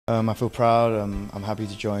I feel proud. I'm happy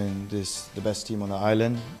to join the best team on the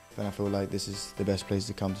island, and I feel like this is the best place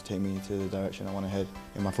to come to take me to the direction I want to head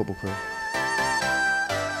in my football career.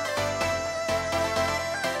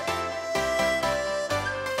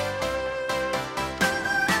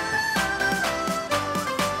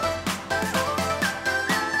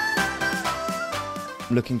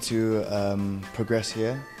 I'm looking to progress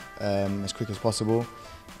here as quick as possible,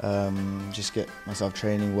 just get myself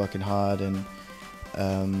training, working hard, and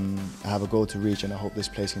I have a goal to reach, and I hope this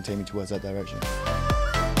place can take me towards that direction.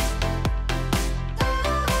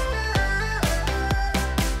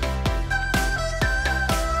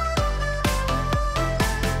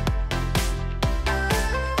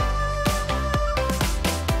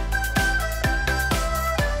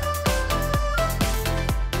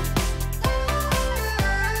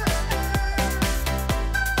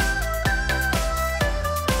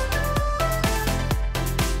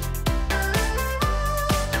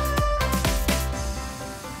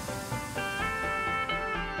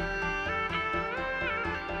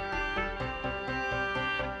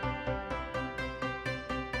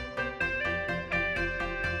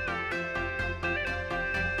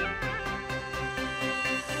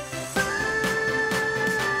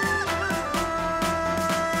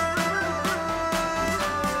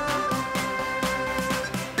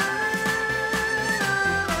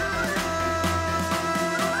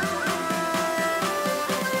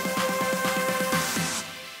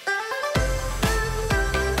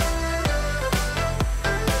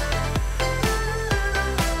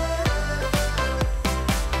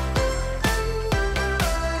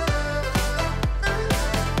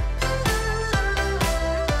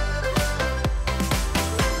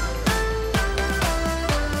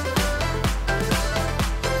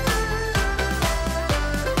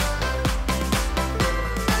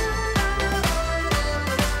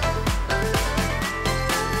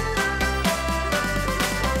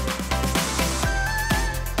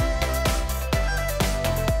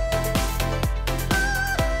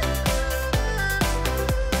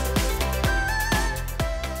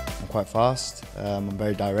 Quite fast, I'm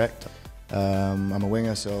very direct. I'm a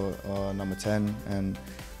winger, so number 10, and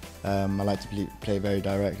I like to play very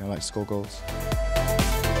direct. I like to score goals.